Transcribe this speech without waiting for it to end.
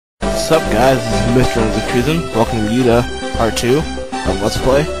What's up, guys? This is Mr. Beacause, welcoming you to part 2 of Let's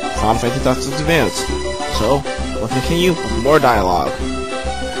Play Final Fantasy Tactics Advance. So, let's continue with more dialogue.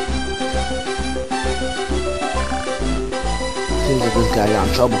 Seems like this guy got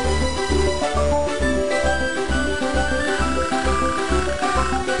in trouble.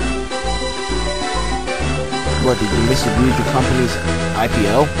 What, did you misabuse your company's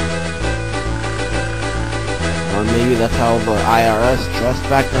IPO? Or maybe that's how the IRS dressed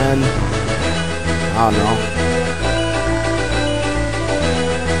back then? I don't know.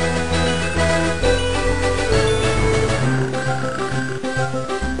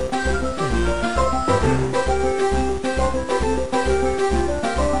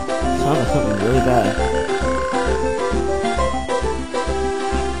 Sounds like something really bad.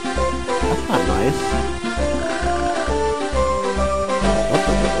 That's not nice. What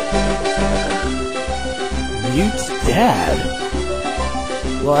the? Mute's dad?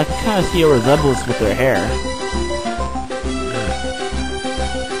 Well, I can kind of see a resemblance with their hair.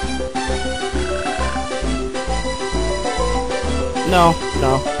 No.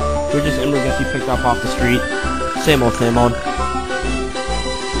 We're just immigrants you picked up off the street. Same old, same old.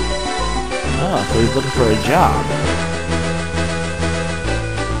 Oh, so he's looking for a job.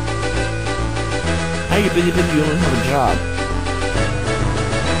 How are you busy if you don't have a job?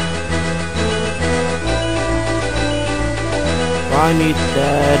 Bye, Meat's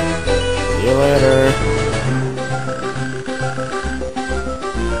dad. See you later.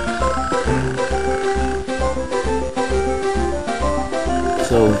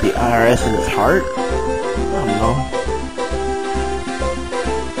 So, the IRS in his heart? I don't know.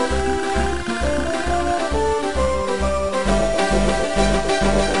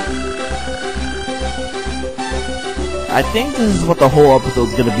 I think this is what the whole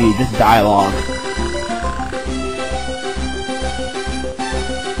episode's gonna be, just dialogue.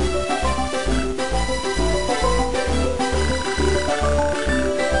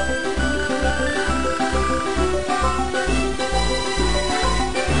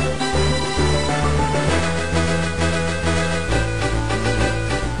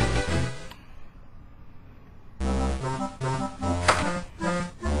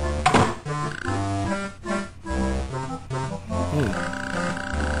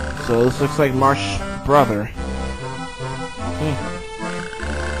 So this looks like Marsh's brother.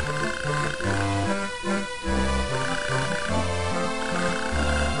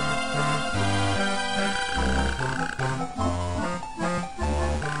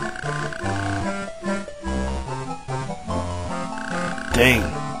 Dang.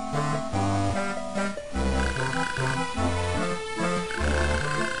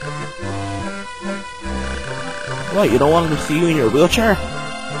 What, you don't want him to see you in your wheelchair?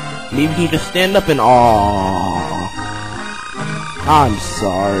 Maybe he just stand up and aww. I'm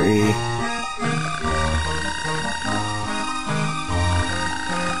sorry.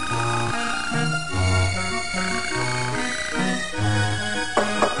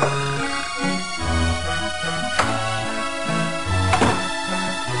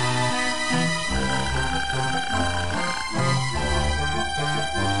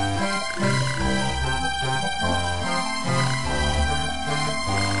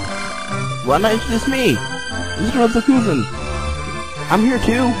 Why not introduce me? Mr. Beacause. I'm here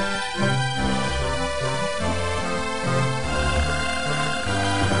too.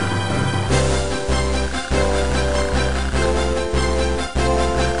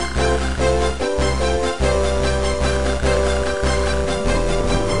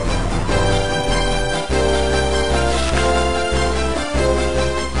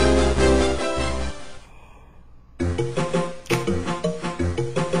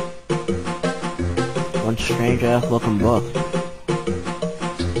 One strange ass looking book.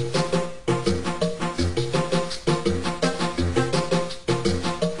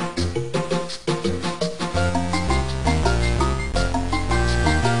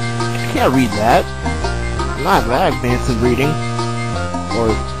 I can't read that. I'm not that advanced in reading. Or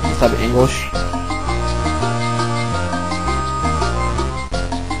this type of English.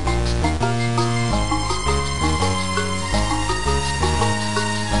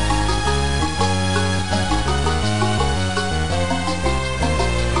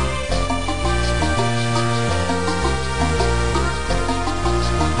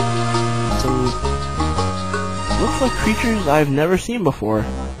 Looks like creatures I've never seen before.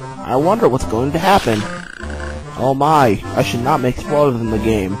 I wonder what's going to happen. Oh my, I should not make spoilers in the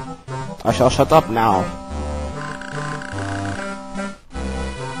game. I shall shut up now.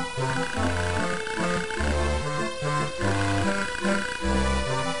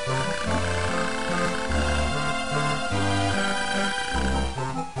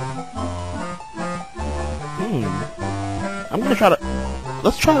 I'm gonna try to...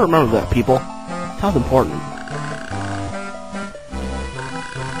 Let's try to remember that, people. Sounds important.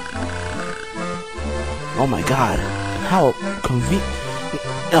 Oh my god. How convenient...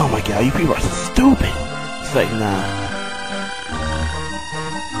 Oh my god, you people are stupid! It's like, nah.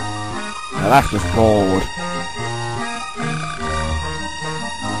 Now that's just bold.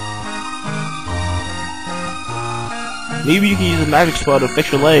 Maybe you can use a magic spell to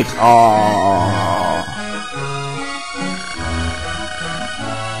fix your legs. Aww.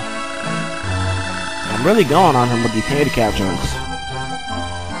 I'm really going on him with these handicap jokes.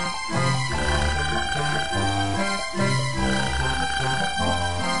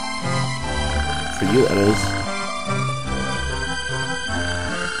 For you, that is.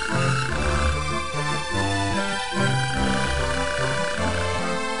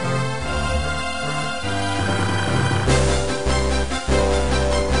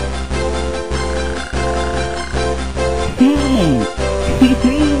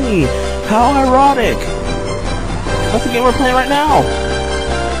 How ironic! That's the game we're playing right now!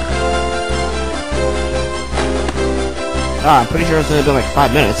 I'm pretty sure it's gonna be like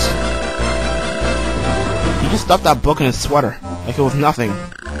 5 minutes. He just stuffed that book in his sweater, like it was nothing.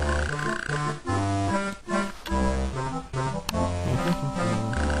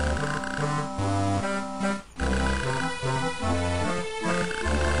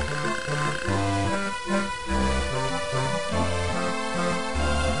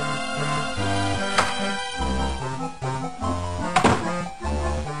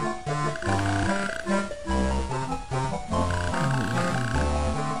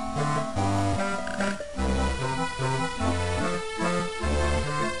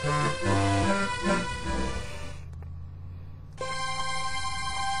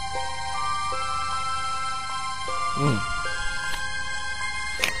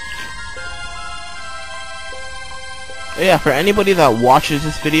 Yeah, for anybody that watches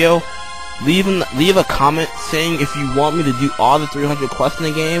this video, leave a comment saying if you want me to do all the 300 quests in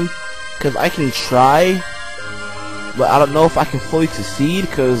the game, because I can try, but I don't know if I can fully succeed,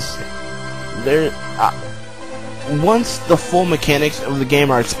 because once the full mechanics of the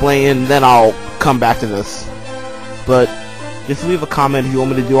game are explained, then I'll come back to this. But just leave a comment if you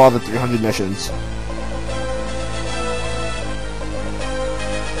want me to do all the 300 missions.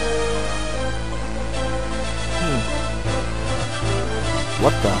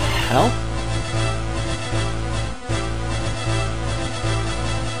 What the hell?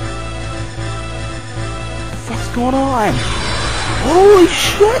 What the fuck's going on? Holy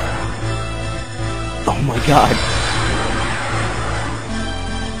shit! Oh my god.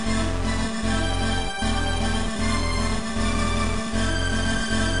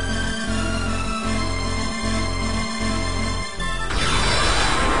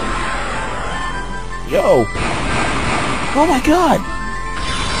 Yo! Oh my god!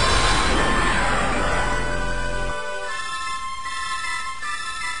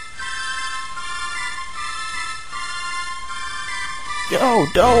 Yo,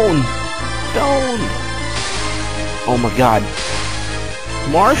 Doan! Doan! Oh my god.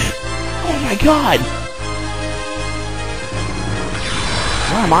 Marsh? Oh my god!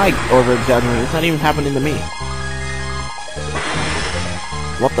 Why am I over-exaggerating? It's not even happening to me.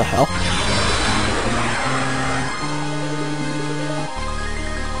 What the hell?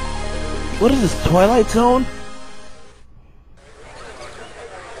 What is this, Twilight Zone?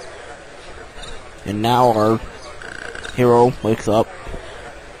 And now our hero wakes up.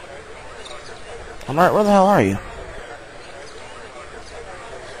 Alright, where the hell are you?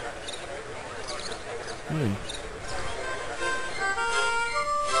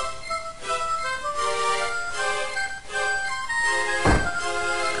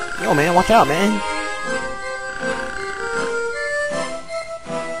 Yo, man, watch out, man.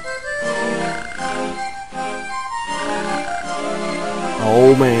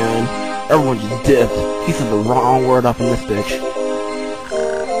 Oh, man. Everyone just dipped. He said the wrong word up in this bitch.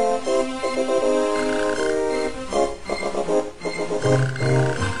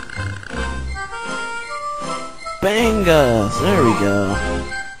 Bangas! There we go.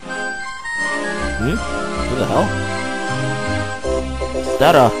 Who the hell? Is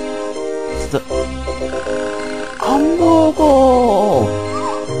that a mogul!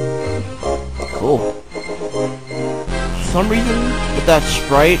 Cool. For some reason, with that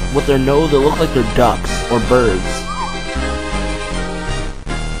sprite, with their nose, they look like they're ducks or birds.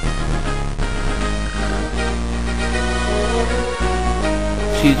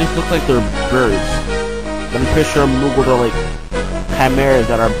 She just looks like they're birds. I'm pretty sure Moogles are like chimeras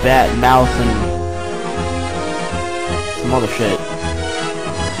that are bat, mouse, and some other shit.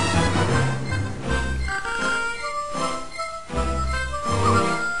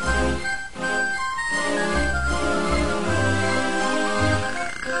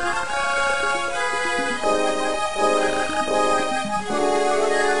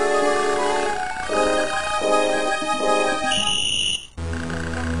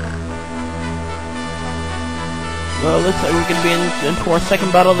 Well, looks like we're gonna be into our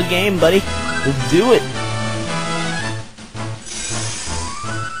second battle of the game, buddy. Let's do it.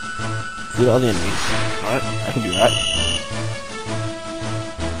 Shoot all the enemies. Alright, I can do that.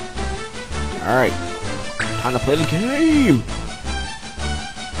 Alright. Time to play the game!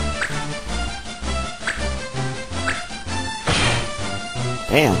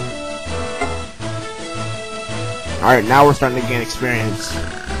 Damn. Alright, now we're starting to gain experience.